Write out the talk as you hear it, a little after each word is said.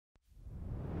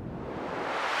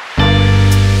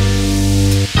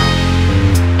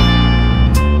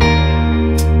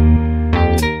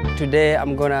today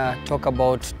I'm gonna talk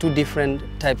about two different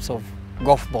types of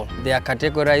golf ball. They are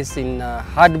categorized in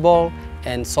hard ball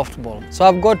and soft ball. So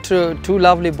I've got two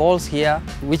lovely balls here,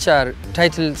 which are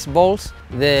Titleist balls.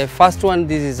 The first one,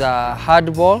 this is a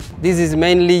hard ball. This is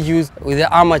mainly used with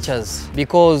the amateurs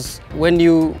because when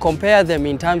you compare them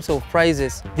in terms of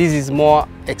prices, this is more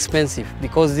expensive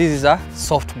because this is a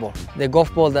soft ball. The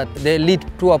golf ball that the elite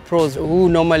tour pros who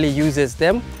normally uses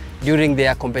them during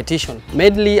their competition.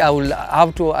 Mainly I will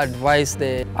have to advise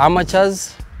the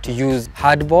amateurs to use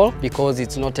hard ball because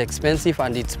it's not expensive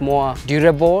and it's more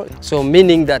durable. So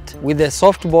meaning that with the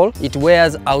soft ball, it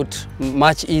wears out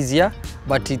much easier,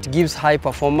 but it gives high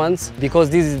performance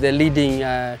because this is the leading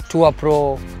Tour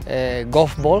Pro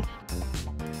golf ball.